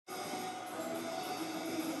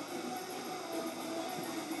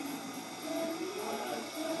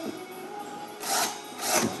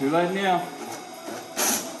Too late now.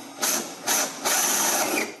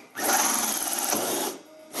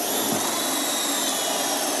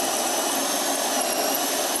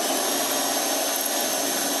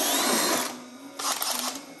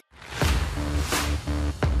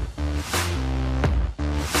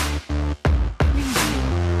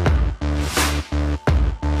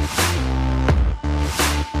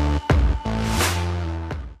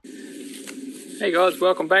 Hey guys,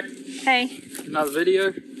 welcome back. Hey. Another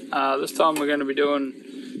video. This time we're going to be doing,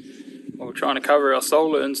 well, we're trying to cover our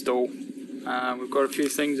solar install. We've got a few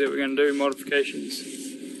things that we're going to do, modifications.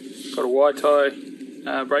 Got a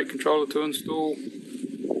Witi brake controller to install.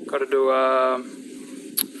 Got to do a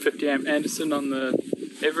 50 amp Anderson on the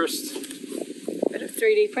Everest. Bit of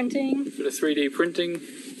 3D printing.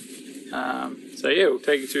 So yeah, we'll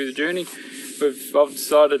take you through the journey. I've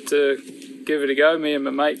decided to give it a go. Me and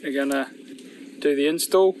my mate are going to do the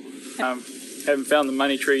install. Haven't found the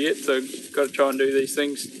money tree yet, so got to try and do these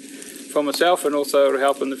things for myself, and also it'll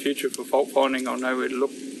help in the future for fault finding. I'll know where to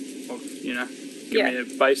look, or, you know, give me a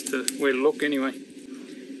base to where to look anyway.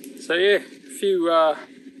 So yeah, a few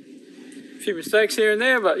mistakes here and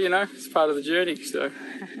there, but you know, it's part of the journey, so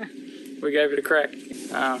we gave it a crack.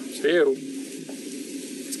 So yeah,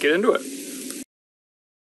 let's get into it.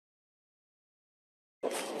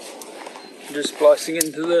 Just splicing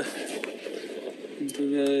into the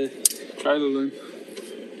trailer loom.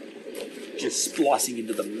 Just splicing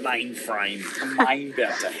into the mainframe. The main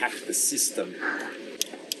about to hack the system.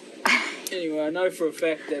 Anyway, I know for a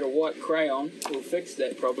fact that a white crayon will fix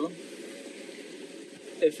that problem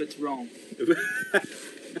if it's wrong.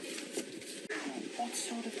 What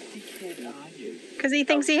sort of dickhead are you? Because he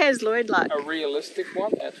thinks he has Lloyd luck. A realistic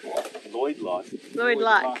one, that's why. Lloyd luck. Lloyd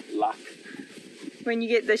luck. Luck. When you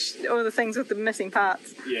get all the things with the missing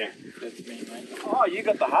parts. Yeah. That's me, mate. Oh, you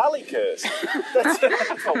got the Harley curse. That's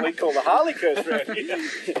what we call the Harley curse around here.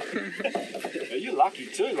 You're lucky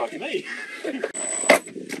too, like me.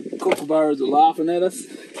 Kookaburras are laughing at us.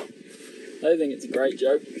 They think it's a great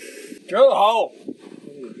joke. Drill a hole!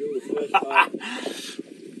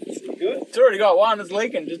 Good? It's already got one, it's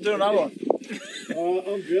leaking, just do another one.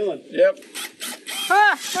 I'm drilling. Yep.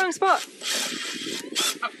 Ah, wrong spot.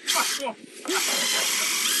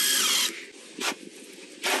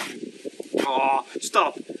 Oh,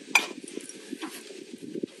 stop.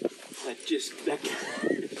 That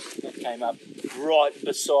came up right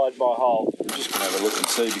beside my hole. I'm just going to have a look and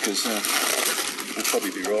see because we'll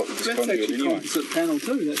probably be right with this conduit anyway. That's actually panel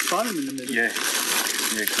too, that's foam in the middle. Yeah,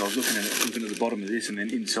 because I was looking at the bottom of this and then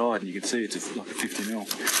inside, and you can see it's like a 50mm or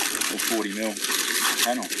 40mm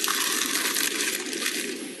panel. So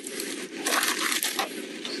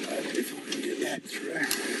if I can get that through.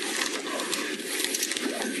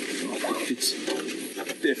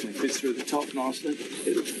 Definitely fits through the top nicely.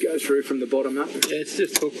 It'll go through from the bottom up. Yeah, it's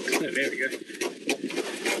just hooked. Oh, there we go.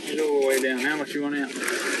 Get all the way down. How much you want out?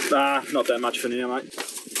 Not that much for now, mate.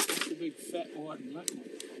 It's a big fat white and black one.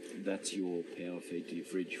 That's your power feed to your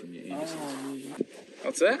fridge from your Anderson. Oh, yeah.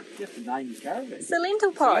 What's that? You have to name your caravan. It's a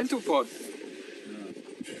lentil pod. Lentil pod.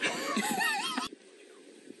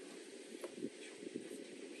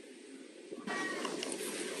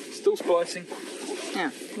 Still splicing.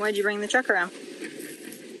 Yeah. Why'd you bring the truck around?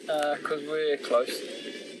 Because we're close.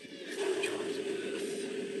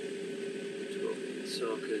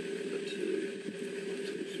 Socket,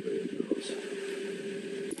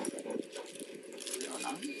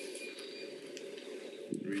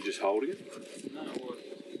 Were you just holding it? No, what?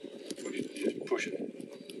 Or you just push it?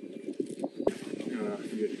 You got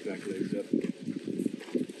your back legs up.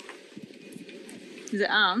 Is it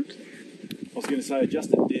armed? I was going to say,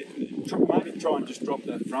 just a bit. Maybe try and just drop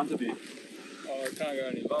that front a bit. Oh, it can't go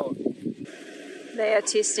any lower. They are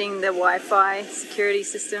testing the Wi-Fi security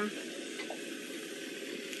system.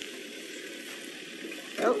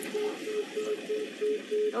 Oh,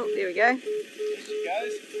 there we go.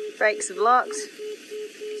 Brakes have locked.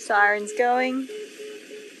 Sirens going.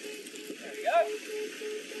 There we go.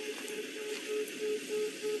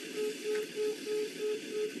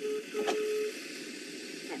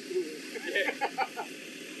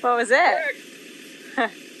 What was that? Beautiful.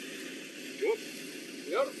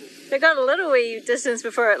 They got a little wee distance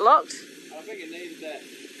before it locked. I think it needed that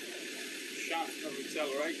shunt of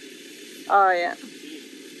acceleration. Oh yeah.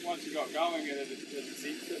 Once you got going, it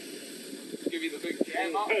seems to give you the big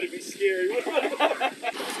jam up. That'd be scary.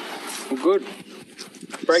 Well, good.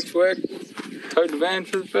 Brakes work. Towed the van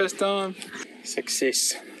for the first time.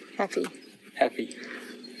 Success. Happy. Happy.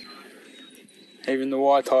 Even the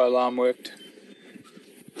Witi alarm worked,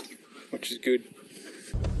 which is good.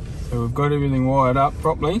 So we've got everything wired up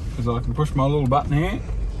properly because I can push my little button here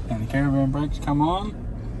and the caravan brakes come on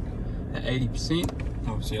at 80%.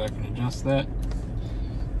 Obviously I can adjust that.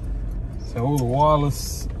 So all the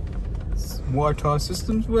wireless Wi-Fi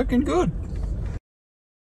system's working good.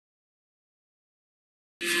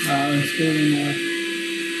 Installing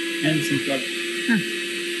Anderson plug.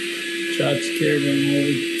 Charge the caravan while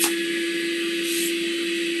we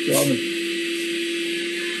driving.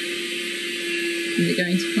 Is it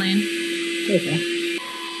going to plan? Okay.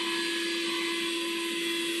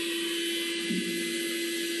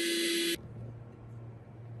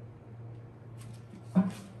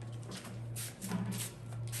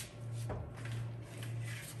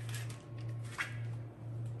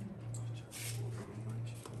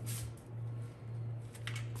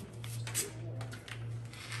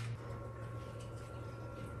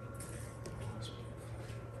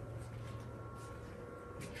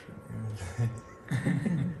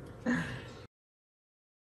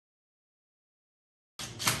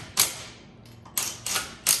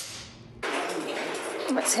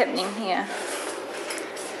 What's happening here?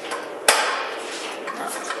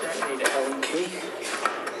 Don't need a Allen key.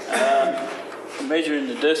 Measuring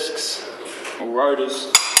the discs or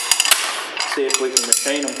rotors, see if we can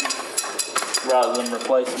machine them rather than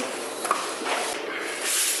replace them.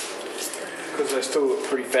 Because they still look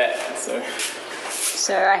pretty fat, so.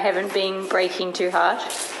 So I haven't been braking too hard?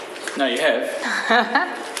 No, you have.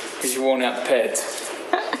 Because you've worn out the pads.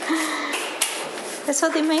 That's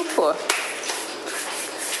what they're made for.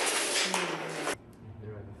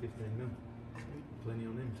 They're over 15 mil. Plenty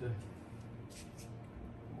on them too.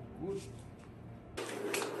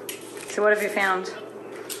 So what have you found?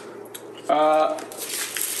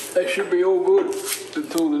 They should be all good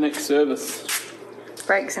until the next service.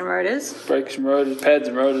 Brakes and rotors? Brakes and rotors, pads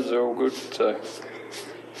and rotors are all good, so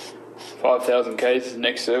 5,000 Ks is the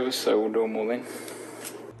next service, so we'll do them all then.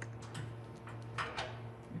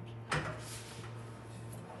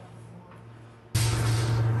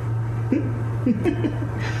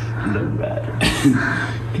 Not bad.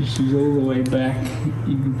 Because she's all the way back.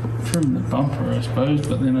 You can trim the bumper, I suppose,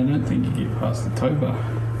 but then I don't think you get past the tow bar.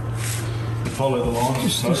 Follow the line.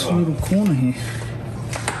 Just this little corner here.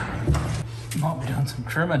 Might be doing some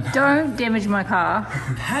trimming. Don't damage my car.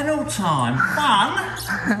 Panel time,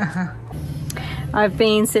 fun. I've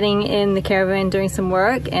been sitting in the caravan doing some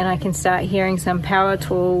work and I can start hearing some power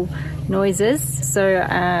tool noises. So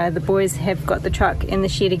the boys have got the truck in the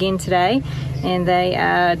shed again today and they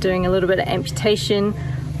are doing a little bit of amputation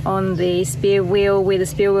on the spare wheel where the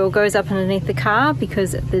spare wheel goes up underneath the car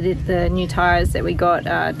because the new tyres that we got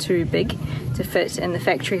are too big to fit in the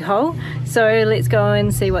factory hole. So let's go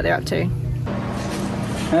and see what they're up to.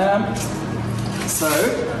 So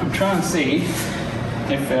I'm trying to see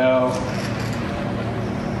if our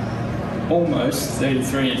almost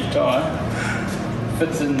 33 inch tyre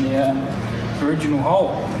fits in the original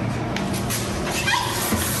hole.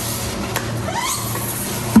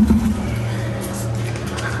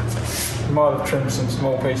 Might have trimmed some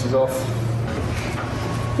small pieces off.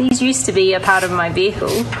 These used to be a part of my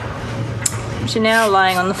vehicle, which are now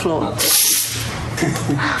lying on the floor.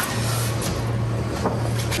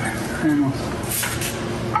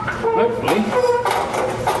 Hopefully,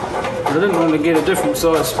 I didn't want to get a different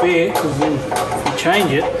size spare because then if you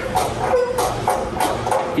change it,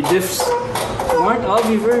 your diffs won't love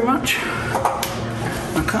you very much.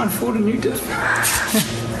 I can't afford a new diff.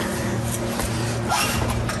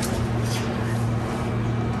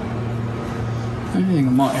 The only thing I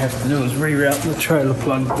might have to do is reroute the trailer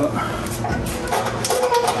plug, but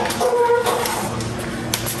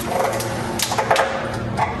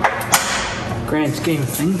grand scheme of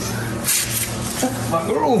things,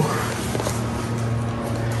 bugger all.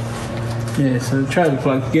 Yeah, so the trailer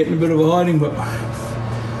plug's getting a bit of a hiding, but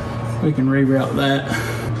we can reroute that.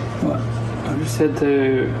 Right, I just had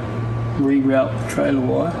to reroute the trailer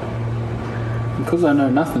wire. Because I know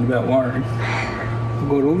nothing about wiring, I've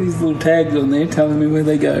got all these little tags on there telling me where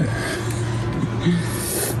they go.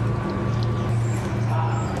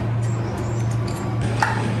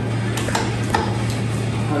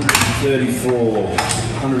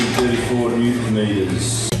 134 newton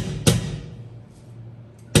meters.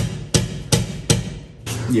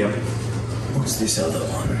 Yep. What's this other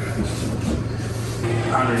one?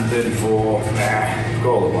 134. Nah,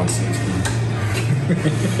 call it 160.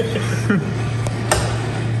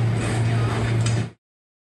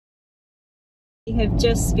 We have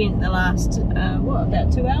just spent the last,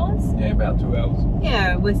 about 2 hours? Yeah, about 2 hours.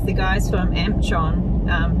 Yeah, with the guys from Amptron,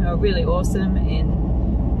 who are really awesome,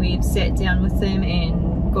 and we've sat down with them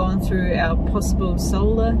and gone through our possible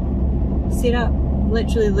solar setup.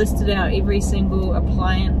 Literally listed out every single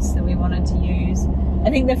appliance that we wanted to use, I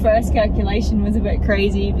think the first calculation was a bit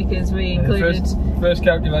crazy because we included... First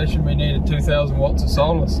calculation we needed 2,000 watts of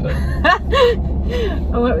solar, so...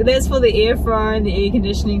 That's for the air fryer and the air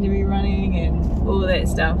conditioning to be running and all that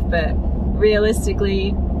stuff, but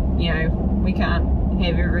realistically, you know, we can't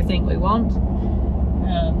have everything we want.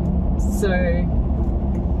 So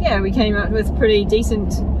yeah, we came up with pretty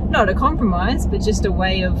decent, not a compromise, but just a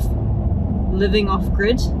way of living off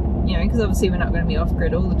grid, you know, because obviously we're not going to be off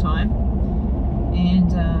grid all the time.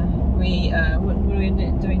 And what are we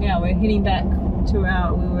doing now? We're heading back to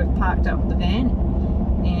we were parked up the van,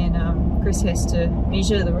 and Chris has to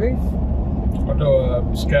measure the roof. I'll do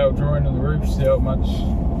a scale drawing of the roof, see how much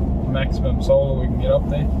maximum solar we can get up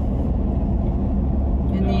there.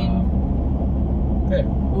 And then yeah.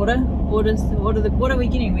 What are we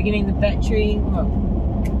getting? We're getting the battery, what,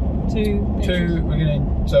 two batteries?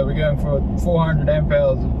 We're going for 400 amp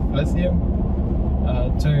hours of lithium,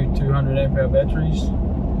 two 200 amp hour batteries,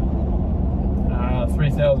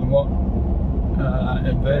 3,000 watt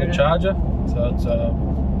inverter charger, so it's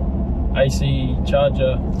AC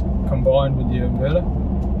charger combined with the inverter,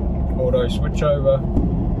 auto switchover.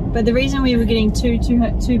 But the reason we were getting two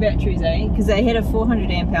batteries, because they had a 400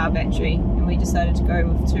 amp hour battery, and we decided to go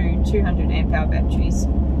with two 200 amp hour batteries.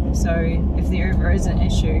 So if there ever is an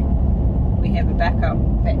issue, we have a backup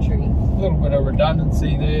battery. A little bit of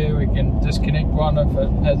redundancy there. We can disconnect one if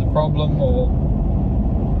it has a problem, or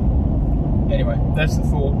anyway, that's the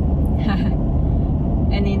thought.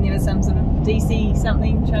 And then there was some sort of DC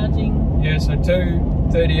something charging. Yeah, so two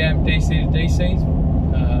 30 amp DC to DCs,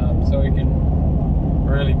 so we can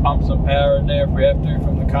really pump some power in there if we have to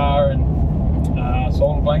from the car, and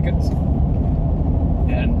solar blankets,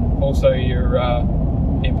 and also your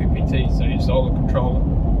MPPT, so your solar controller.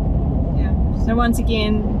 Yeah. So once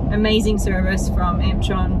again, amazing service from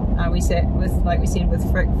Amptron. We sat with, like we said, with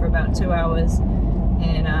Frick for about 2 hours,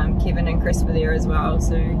 and Kevin and Chris were there as well.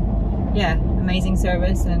 So yeah, amazing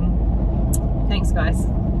service, and thanks guys.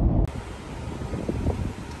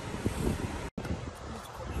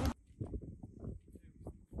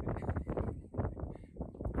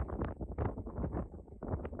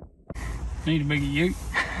 Need a bigger ute.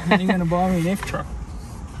 When are you going to buy me an F-truck?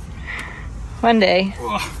 One day.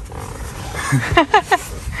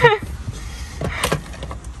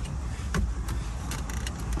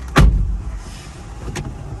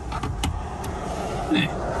 Yeah.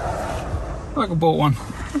 Like I bought one.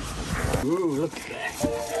 Ooh, look at that.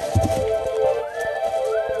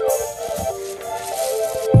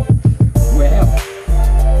 Wow.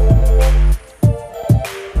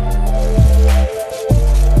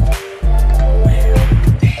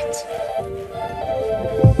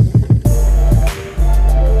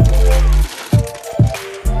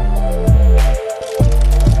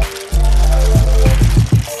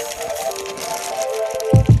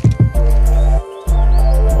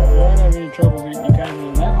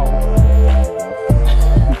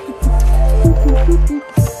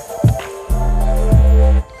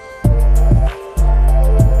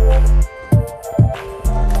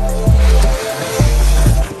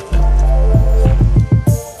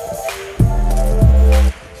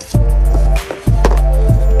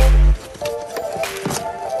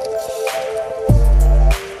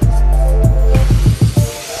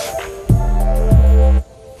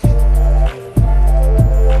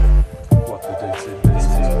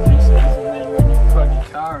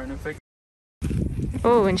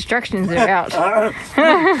 Oh, instructions are out.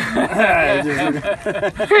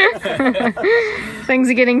 Things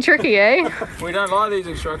are getting tricky, eh? We don't like these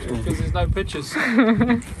instructions because there's no pictures.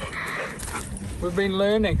 We've been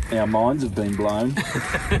learning. Our minds have been blown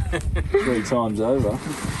 3 times over.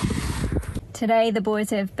 Today the boys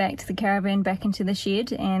have backed the caravan back into the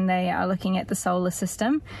shed, and they are looking at the solar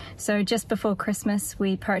system. So just before Christmas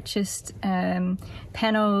we purchased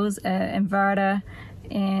panels, inverter,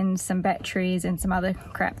 and some batteries and some other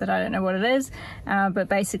crap that I don't know what it is, but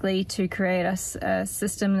basically to create us a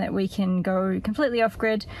system that we can go completely off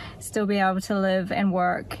grid, still be able to live and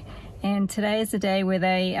work. And today is the day where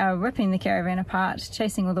they are ripping the caravan apart,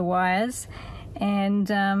 chasing all the wires, and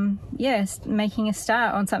yes, making a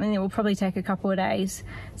start on something that will probably take a couple of days.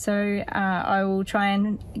 So I will try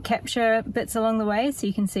and capture bits along the way so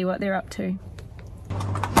you can see what they're up to.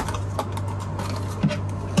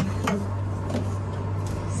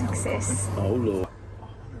 Success. Oh Lord.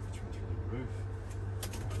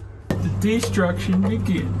 The destruction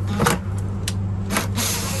begins.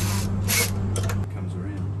 Comes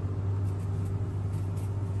around.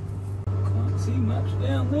 Can't see much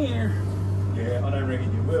down there. Yeah, I don't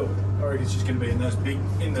reckon you will. I reckon it's just going to be in those big,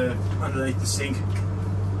 underneath the sink.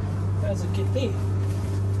 How's it get there?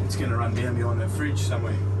 it's going to run down behind that fridge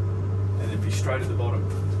somewhere, and it'd be straight at the bottom.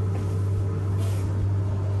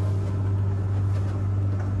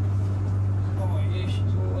 Oh yeah,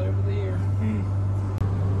 she's all over there.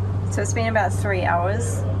 So it's been about 3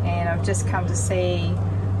 hours and I've just come to see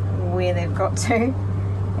where they've got to.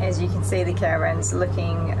 As you can see, the caravan's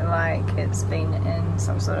looking like it's been in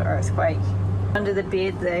some sort of earthquake. Under the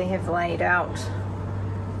bed they have laid out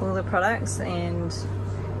all the products, and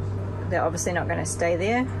they're obviously not going to stay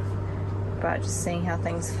there, but just seeing how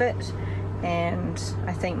things fit. And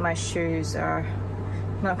I think my shoes are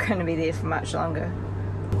not going to be there for much longer.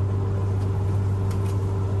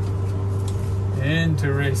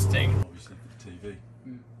 Interesting. Obviously for TV.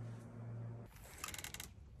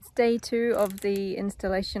 It's day 2 of the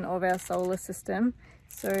installation of our solar system.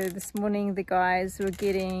 So this morning the guys were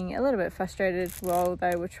getting a little bit frustrated while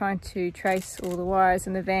they were trying to trace all the wires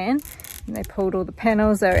in the van, and they pulled all the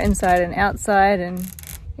panels. They were inside and outside and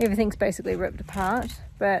everything's basically ripped apart.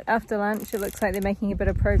 But after lunch it looks like they're making a bit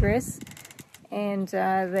of progress, and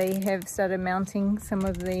they have started mounting some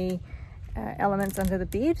of the elements under the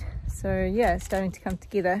bed. So yeah, it's starting to come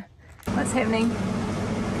together. What's happening?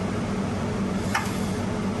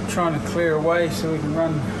 Trying to clear away so we can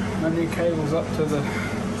run our new cables up to the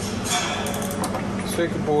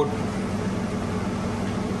circuit board.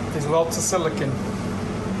 There's lots of silicon.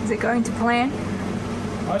 Is it going to plan?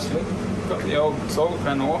 Mostly. Got the old solar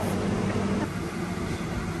panel off.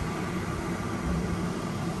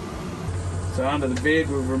 So under the bed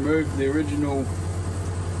we've removed the original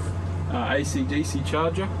AC/DC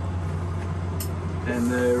charger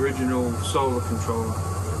and the original solar controller,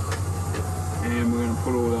 and we're going to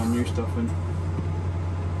put all our new stuff in.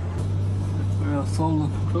 That's where our solar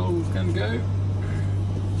controller is going to go,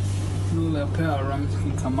 and all our power rungs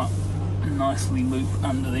can come up and nicely loop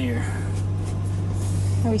under there.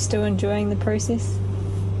 Are we still enjoying the process?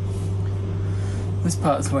 This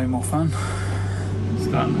part's way more fun.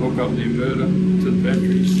 Starting to hook up the inverter to the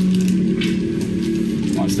batteries.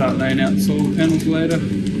 Might start laying out the solar panels later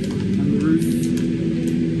on the roof.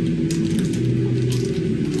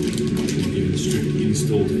 Given strict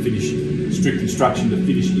install to finish, strict instruction to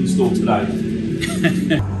finish install today.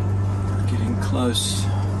 Getting close.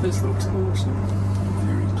 This looks awesome.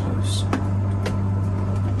 Very close.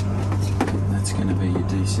 That's going to be your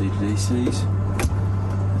DC to DCs.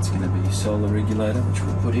 That's going to be your solar regulator, which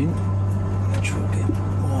we'll put in, which we'll get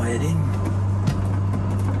wired in.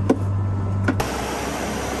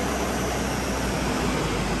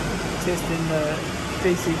 Testing the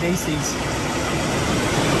DC/DCs.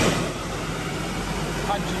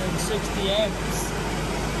 160 amps.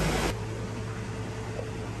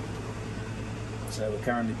 So we're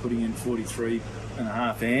currently putting in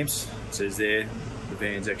 43.5 amps. It says there the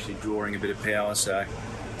van's actually drawing a bit of power, so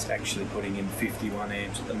it's actually putting in 51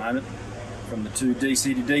 amps at the moment from the 2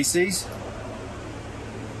 DC to DCs.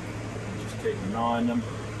 Just keeping an eye on them,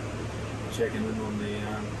 checking them on the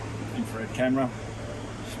infrared camera,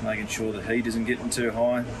 just making sure the heat isn't getting too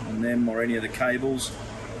high on them or any of the cables.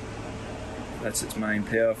 That's its main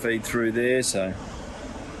power feed through there, so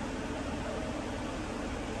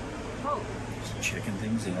just checking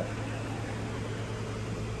things out.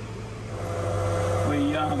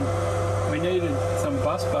 We needed some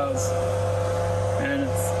bus bars, and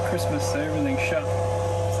it's Christmas, so everything's shut.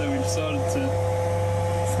 So we decided to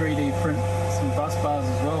 3D print some bus bars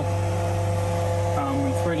as well.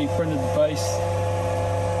 We 3D printed the base,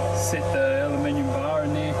 set the aluminium bar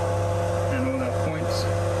in there, and all our points,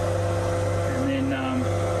 and then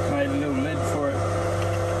made a little lid for it.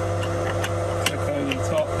 Click over the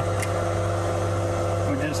top.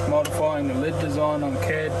 We're just modifying the lid design on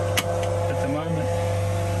CAD at the moment.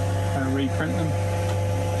 And reprint them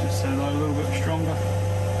just so they're a little bit stronger,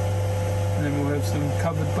 and then we'll have some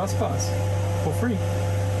covered bus bars for free.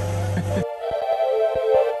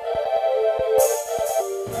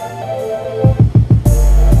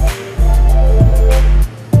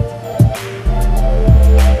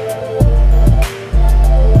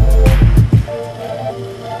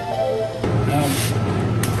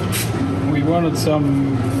 We wanted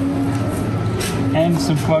some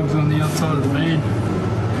Anderson plugs on the outside of the van.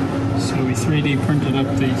 So we 3D printed up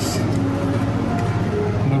these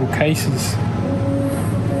little cases.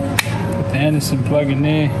 Put the Anderson plug in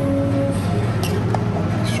there,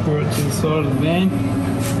 screw it to the side of the van.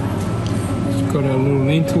 It's got our little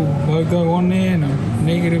lentil logo on there, and a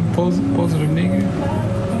negative, positive, negative.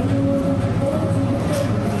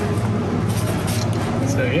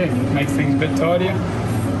 So yeah, it makes things a bit tidier,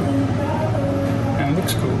 and it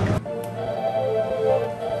looks cool.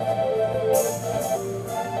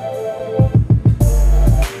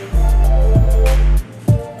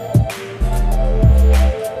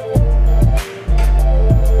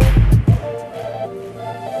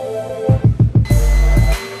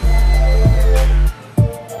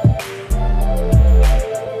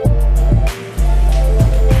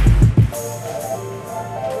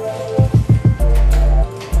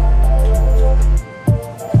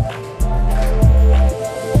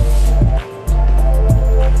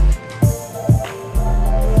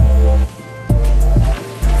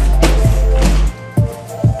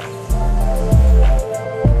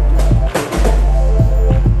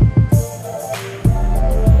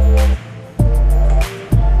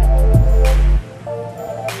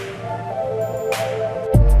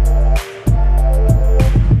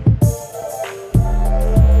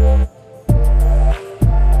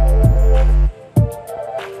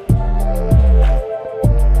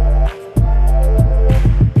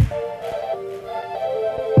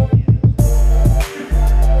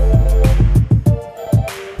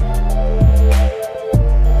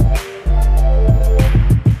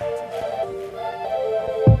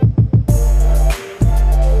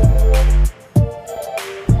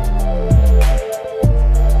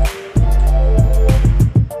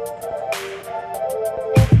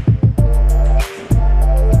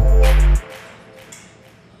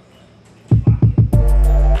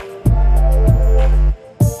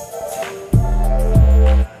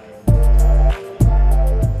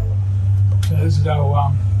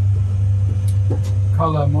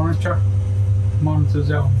 temperature,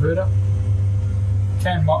 monitors our inverter.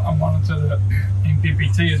 Can monitor the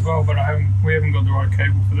MPPT as well, but we haven't got the right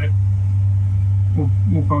cable for that.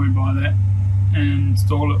 We'll probably buy that and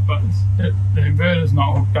install it, but the inverter's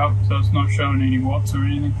not hooked up, so it's not showing any watts or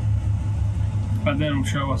anything. But that'll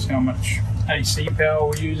show us how much AC power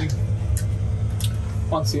we're using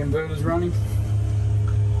once the inverter's running.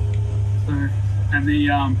 So, and the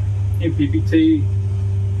MPPT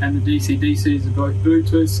and the DC-DCs are both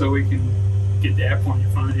Bluetooth, so we can get the app on your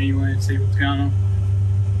phone anyway and see what's going on.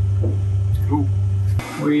 Cool.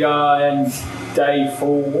 We are in day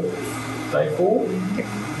four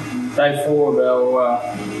of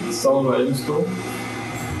our solar install.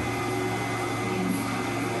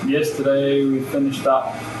 Yesterday we finished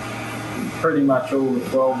up pretty much all the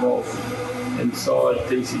 12 volt inside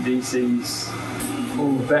DC-DCs.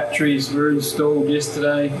 All the batteries were installed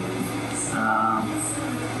yesterday.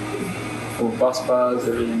 All bus bars,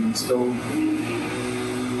 everything installed.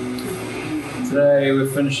 Today we're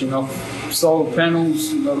finishing off solar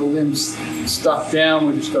panels, got all them stuck down.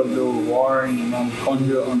 We just got to do all the wiring and run the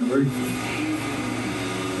conduit on the roof.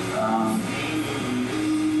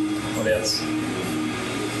 What else?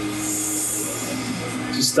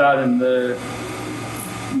 Just starting to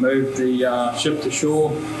move the ship to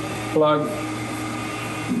shore plug,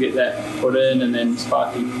 get that put in, and then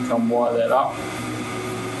Sparky can come wire that up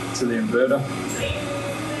to the inverter.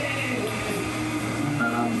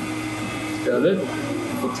 That's about it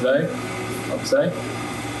for today, I'd say.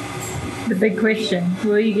 The big question,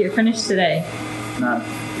 will you get finished today? No.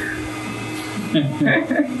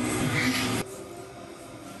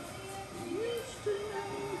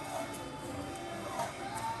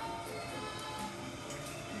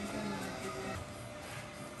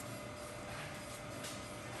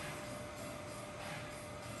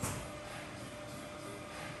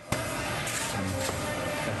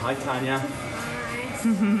 Hi Tanya.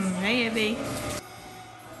 Hey Abby.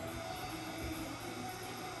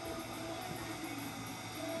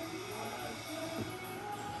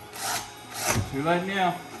 Too late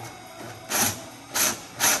now.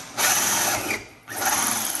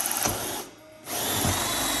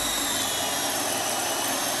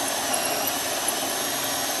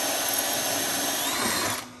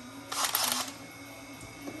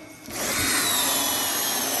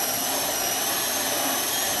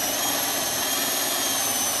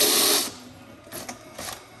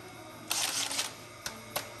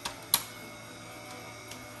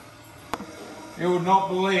 You would not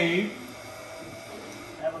believe.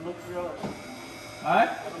 Have a look through it. Huh?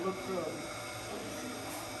 Have a look through it.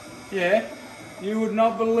 Yeah. You would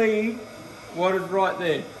not believe what is right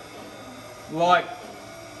there. Like,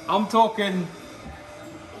 I'm talking,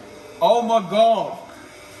 oh my God.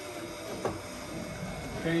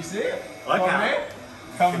 Can you see it? I Come can. here.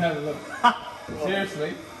 Come and have a look.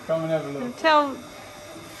 Seriously, come and have a look. Tell.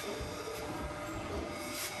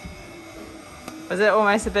 Was it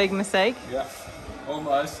almost a big mistake? Yeah,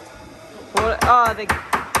 almost. What? Oh, the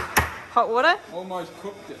hot water? Almost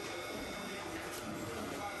cooked it.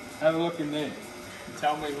 Have a look in there.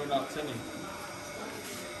 Tell me we're not tinning.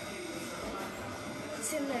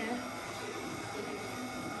 It's in there.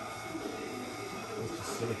 It's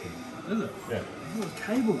just silicon. Is it? Yeah. It's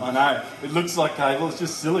cable. I know. It looks like cable. It's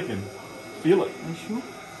just silicon. Feel it. Are you sure?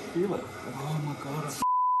 Feel it. Oh my God.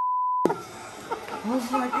 I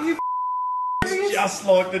was like, are you It's just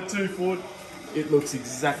like the 2 foot. It looks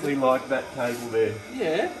exactly like that cable there.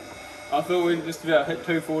 Yeah. I thought we'd just about hit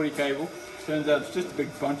 240 cable. Turns out it's just a big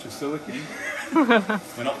bunch of silicon.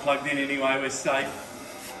 We're not plugged in anyway. We're safe.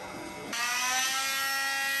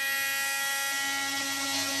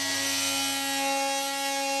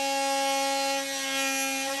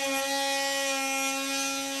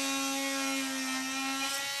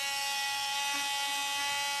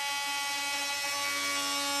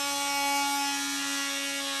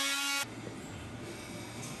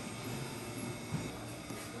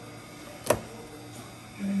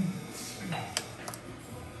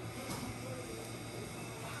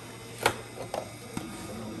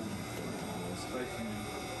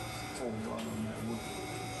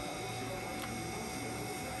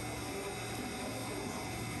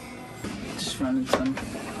 Just running some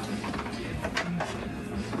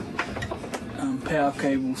power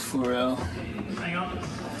cables for our Hang on.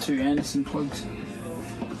 2 Anderson plugs.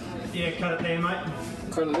 Yeah, cut it there, mate.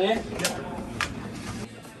 Got it there?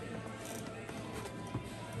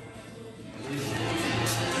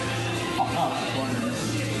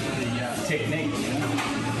 The technique, you know?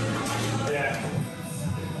 Yeah.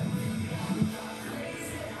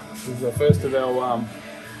 This is the first of our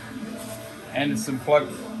Anderson plug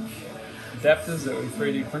adapters that we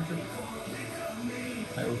 3D printed.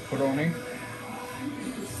 That we put on here.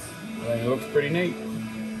 I think it looks pretty neat.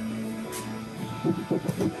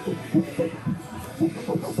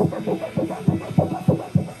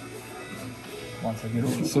 Once I get all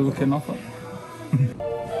the silicon off it.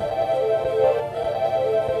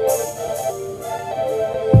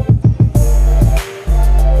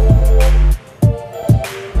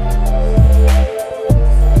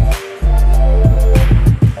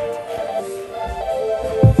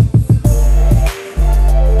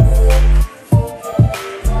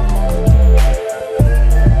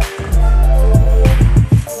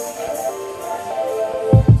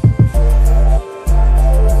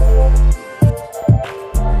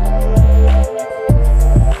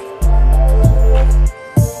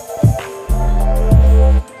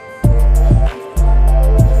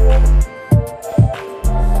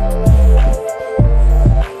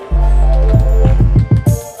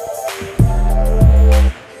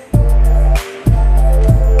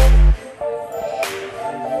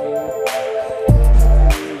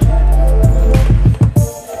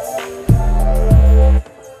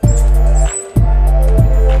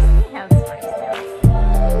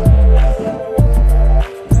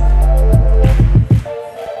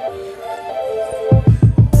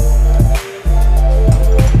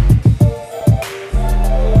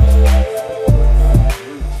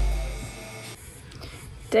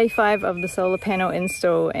 Day 5 of the solar panel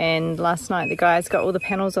install, and last night the guys got all the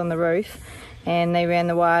panels on the roof and they ran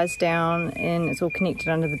the wires down and it's all connected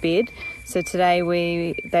under the bed. So today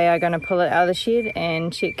they are going to pull it out of the shed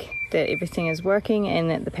and check that everything is working and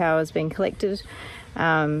that the power is being collected.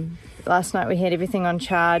 Last night we had everything on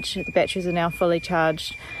charge, the batteries are now fully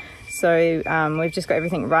charged. So we've just got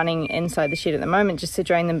everything running inside the shed at the moment just to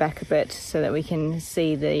drain them back a bit so that we can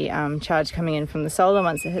see the charge coming in from the solar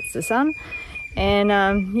once it hits the sun.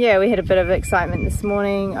 And yeah, we had a bit of excitement this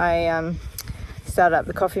morning. I started up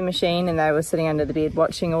the coffee machine and they were sitting under the bed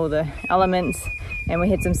watching all the elements, and we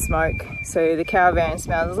had some smoke. So the caravan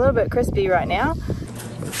smells a little bit crispy right now.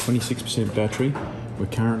 26% battery. We're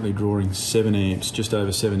currently drawing 7 amps, just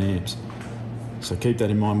over 7 amps. So keep that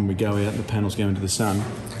in mind when we go out and the panels go into the sun.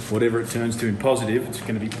 Whatever it turns to in positive, it's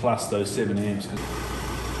going to be plus those 7 amps.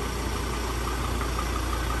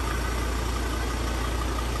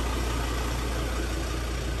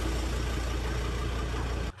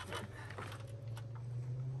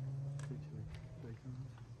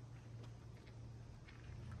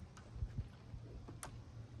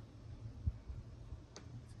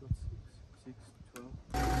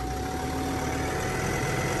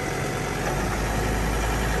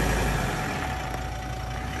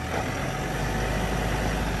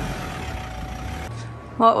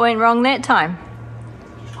 What went wrong that time?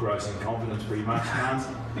 Just gross incompetence pretty much, Hans.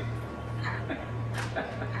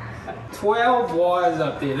 12 wires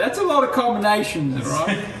up there. That's a lot of combinations,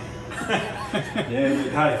 right? Yeah,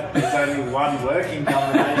 but hey, it's only one working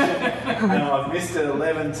combination and I've missed it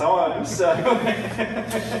 11 times, so...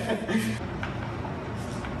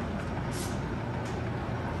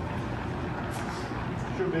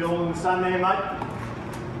 Should be all in the sun there, mate.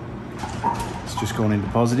 It's just gone into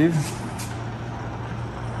positive.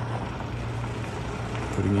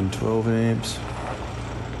 Putting in 12 amps,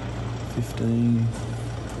 15.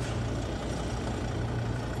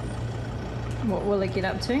 What will it get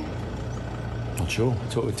up to? Not sure,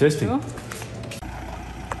 that's what we're testing. Sure.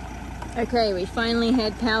 Okay, we finally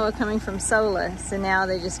had power coming from solar, so now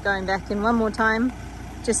they're just going back in one more time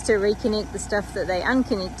just to reconnect the stuff that they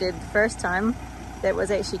unconnected the first time that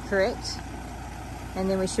was actually correct, and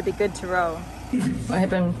then we should be good to roll. What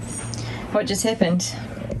happened? What just happened?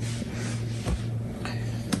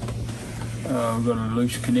 We've got a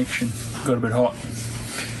loose connection. Got a bit hot.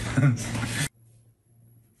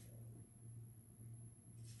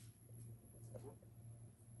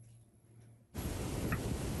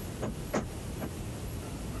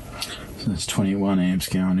 So that's 21 amps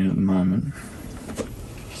going in at the moment.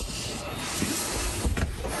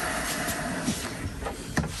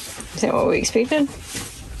 Is that what we expected?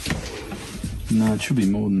 No, it should be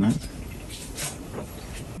more than that.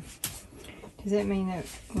 Does that mean that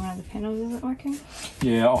one of the panels isn't working?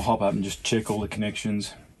 Yeah, I'll hop up and just check all the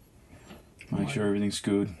connections. Make sure everything's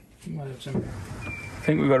good. I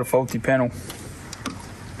think we've got a faulty panel.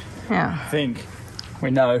 Yeah.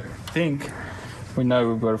 We know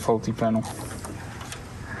we've got a faulty panel.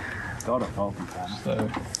 Got a faulty panel.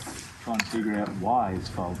 So Trying to figure out why it's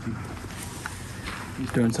faulty.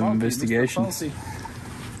 he's doing some investigations.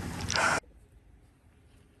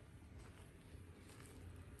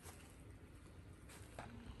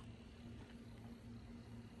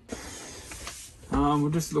 We're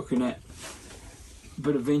just looking at a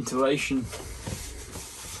bit of ventilation,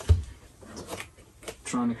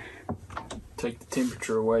 trying to take the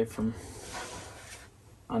temperature away from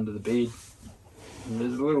under the bed. And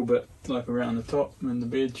there's a little bit like around the top when the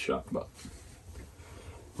bed's shut, but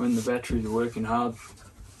when the batteries are working hard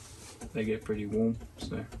they get pretty warm,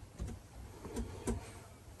 so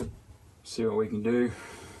see what we can do.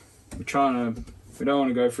 We don't want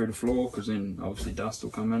to go through the floor because then obviously dust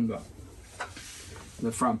will come in, but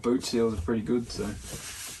the front boot seals are pretty good, so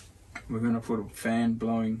we're going to put a fan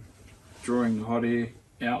drawing the hot air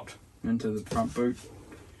out into the front boot.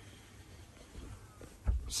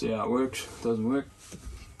 See how it works. If it doesn't work,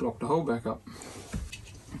 block the hole back up.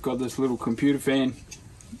 I've got this little computer fan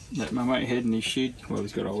that my mate had in his shed. Well,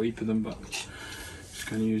 he's got a whole heap of them, but just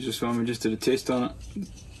going to use this one. We just did a test on it.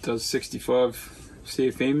 It does 65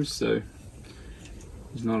 CFMs, so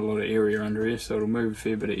there's not a lot of area under here, so it'll move a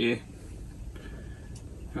fair bit of air.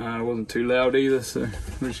 It wasn't too loud either, so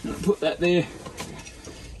we're just going to put that there.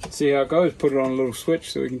 See how it goes. Put it on a little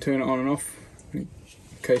switch so we can turn it on and off in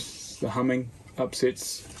case the humming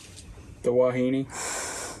upsets the wahine.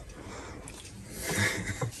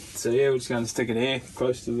 So yeah, we're just going to stick it here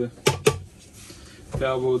close to the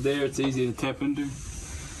power board there. It's easy to tap into.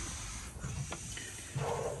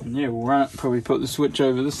 And yeah, we'll run it, probably put the switch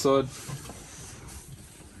over this side.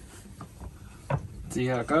 See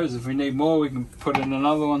how it goes. If we need more we can put in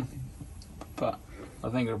another one, but I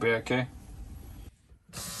think it'll be okay.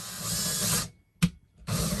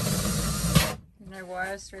 No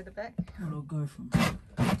wires through the back? What'll go from?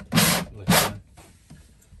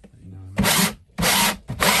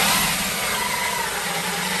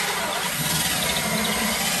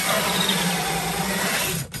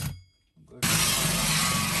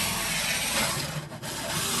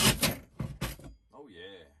 Oh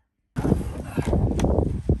yeah.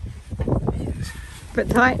 Bit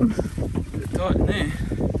tight. Bit tight in there.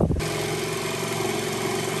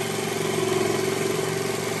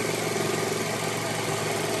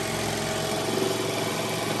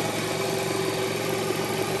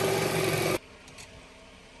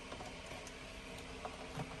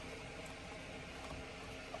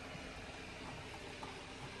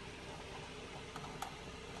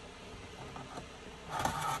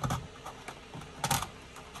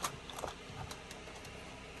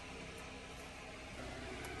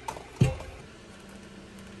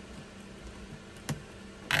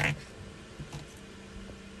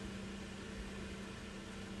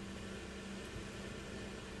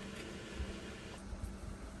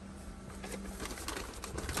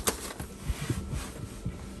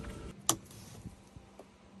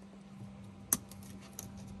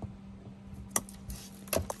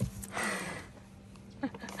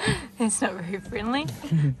 It's not very friendly.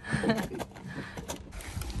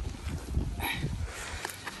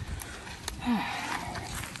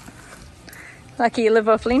 Lucky you live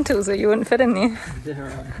off lentils or you wouldn't fit in there. Yeah,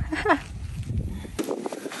 right.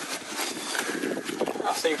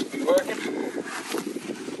 That seems to be working.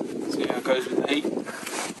 See how it goes with the heat.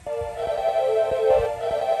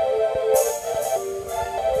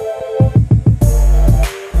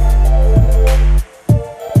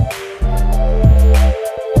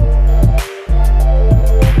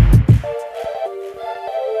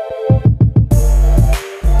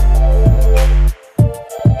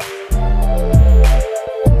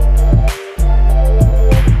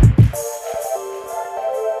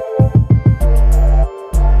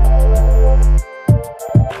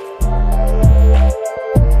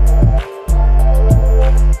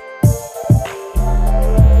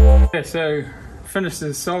 So finished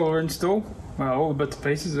the solar install. Well, all the bits and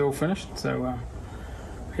pieces are all finished, so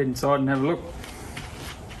head inside and have a look.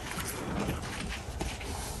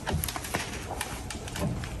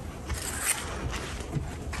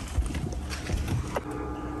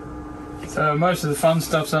 So most of the fun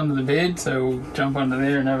stuff's under the bed, so we'll jump under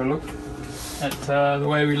there and have a look at the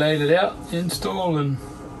way we laid it out, the install, and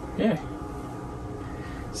yeah,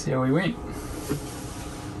 see how we went.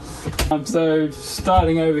 So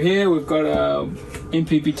starting over here, we've got a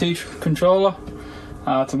MPPT controller.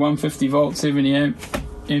 It's a 150 volt 70 amp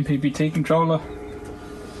MPPT controller.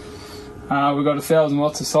 We've got 1000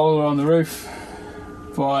 watts of solar on the roof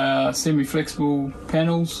via semi-flexible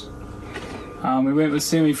panels. We went with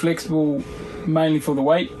semi-flexible mainly for the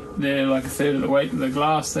weight. They're like a third of the weight of the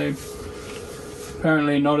glass. They're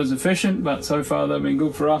apparently not as efficient, but so far they've been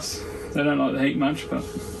good for us. They don't like the heat much, but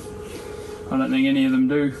I don't think any of them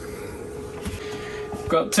do.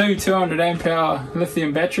 Got two 200 amp hour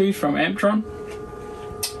lithium batteries from Amptron.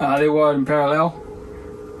 They're wired in parallel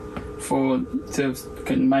to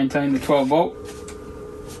can maintain the 12 volt.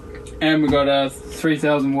 And we've got a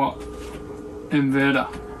 3000 watt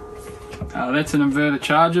inverter. That's an inverter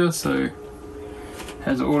charger, so it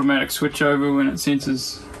has an automatic switch over when it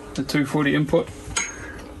senses the 240 input.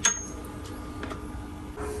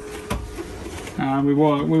 We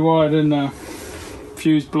wired in a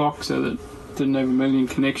fuse block so that it didn't have a million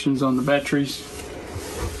connections on the batteries.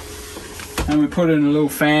 And we put in a little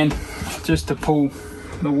fan just to pull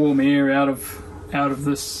the warm air out of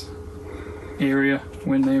this area.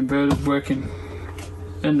 When the inverter's working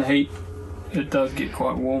in the heat, it does get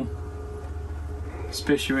quite warm,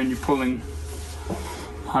 especially when you're pulling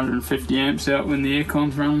 150 amps out when the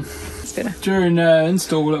aircon's running. It's better. During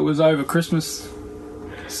install, it was over Christmas,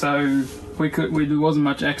 so there wasn't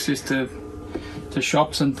much access to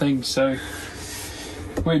shops and things, so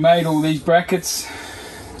we made all these brackets.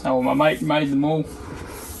 My mate made them all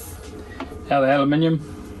out of aluminium,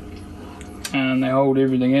 and they hold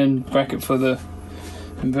everything in. Bracket for the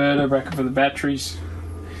inverter, bracket for the batteries.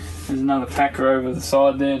 There's another packer over the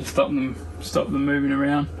side there to stop them moving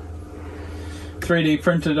around. 3D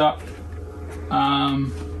printed up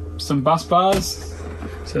some bus bars.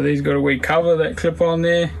 So these got a wee cover that clip on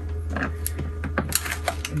there.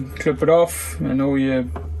 You clip it off and all your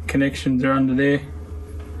connections are under there.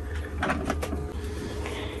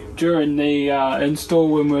 During the install,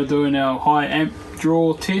 when we were doing our high amp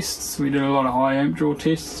draw tests, we did a lot of high amp draw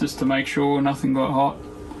tests just to make sure nothing got hot.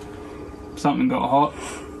 Something got hot.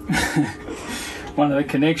 One of the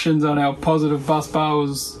connections on our positive bus bar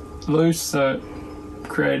was loose, so it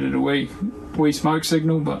created a wee smoke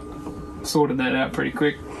signal, but sorted that out pretty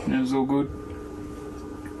quick and it was all good.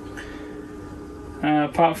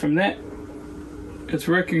 Apart from that, it's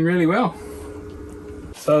working really well.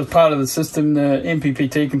 So as part of the system, the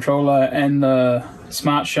MPPT controller and the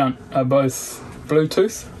smart shunt are both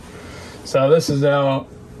Bluetooth. So this is our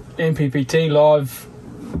MPPT live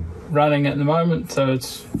running at the moment, so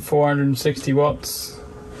it's 460 watts.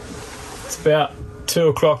 It's about 2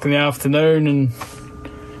 o'clock in the afternoon and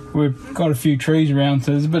we've got a few trees around,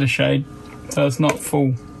 so there's a bit of shade, so it's not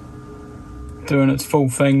doing its full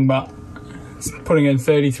thing, but it's putting in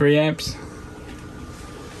 33 amps.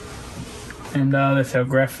 And that's our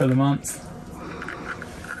graph for the month.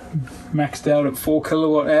 Maxed out at 4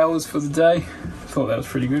 kilowatt hours for the day. Thought that was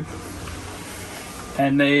pretty good.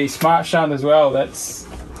 And the smart shunt as well, that's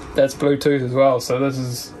Bluetooth as well. So this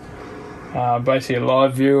is basically a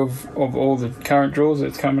live view of all the current draws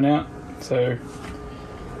that's coming out. So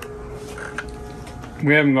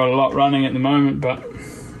we haven't got a lot running at the moment, but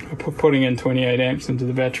we're putting in 28 amps into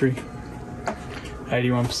the battery.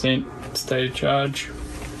 81% state of charge.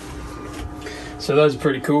 So those are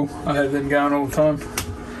pretty cool. I have them going all the time.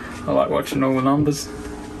 I like watching all the numbers.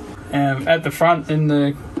 At the front in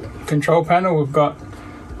the control panel, we've got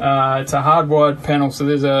it's a hardwired panel, so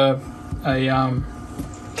there's a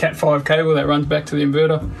Cat 5 cable that runs back to the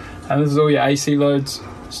inverter, and this is all your AC loads.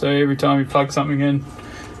 So every time you plug something in,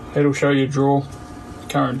 it'll show you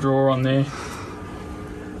current draw on there.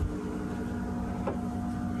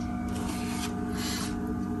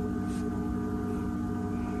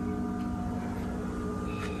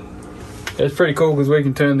 It's pretty cool because we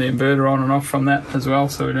can turn the inverter on and off from that as well,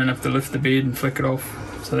 so we don't have to lift the bed and flick it off.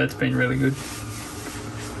 So that's been really good.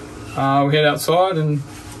 We head outside and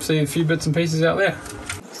see a few bits and pieces out there.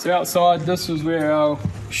 So outside, this was where our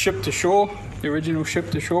ship to shore, the original ship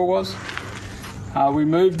to shore was. We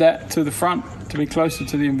moved that to the front to be closer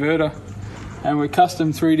to the inverter, and we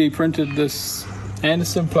custom 3D printed this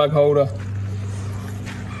Anderson plug holder.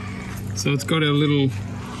 So it's got our little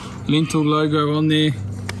lentil logo on there,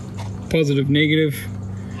 positive, negative,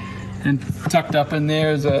 and tucked up in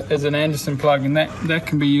there is an Anderson plug, and that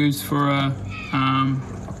can be used for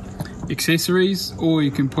accessories, or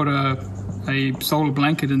you can put a solar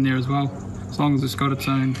blanket in there as well. As long as it's got its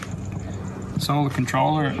own solar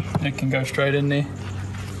controller, it can go straight in there.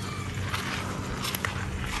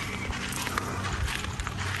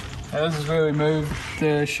 Now this is where we moved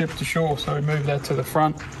the ship to shore, so we moved that to the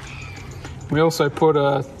front. We also put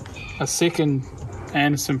a second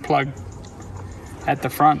Anderson plug at the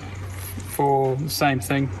front for the same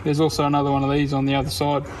thing. There's also another one of these on the other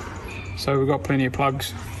side, so we've got plenty of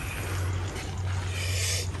plugs.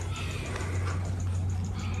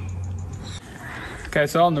 Okay,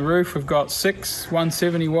 so on the roof we've got 6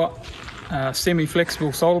 170 watt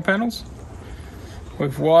semi-flexible solar panels.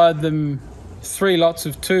 We've wired them 3 lots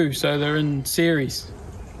of 2, so they're in series.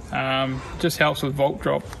 Just helps with volt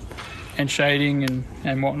drop and shading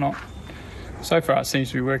and whatnot. So far it seems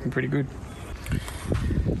to be working pretty good.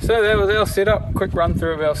 So that was our setup, quick run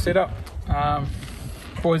through of our setup.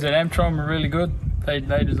 Boys at Amptron were really good. They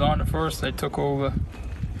designed it for us. They took all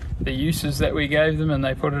the uses that we gave them, and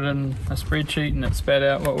they put it in a spreadsheet and it spat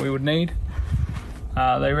out what we would need.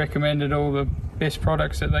 They recommended all the best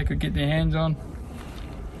products that they could get their hands on,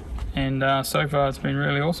 and so far it's been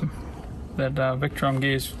really awesome. That Victron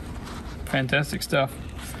gear's fantastic stuff.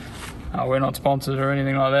 We're not sponsored or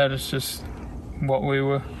anything like that, it's just what we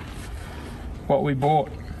bought.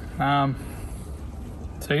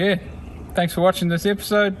 So yeah, thanks for watching this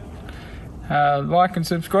episode. Like and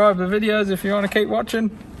subscribe to the videos if you want to keep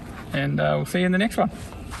watching, and we'll see you in the next one.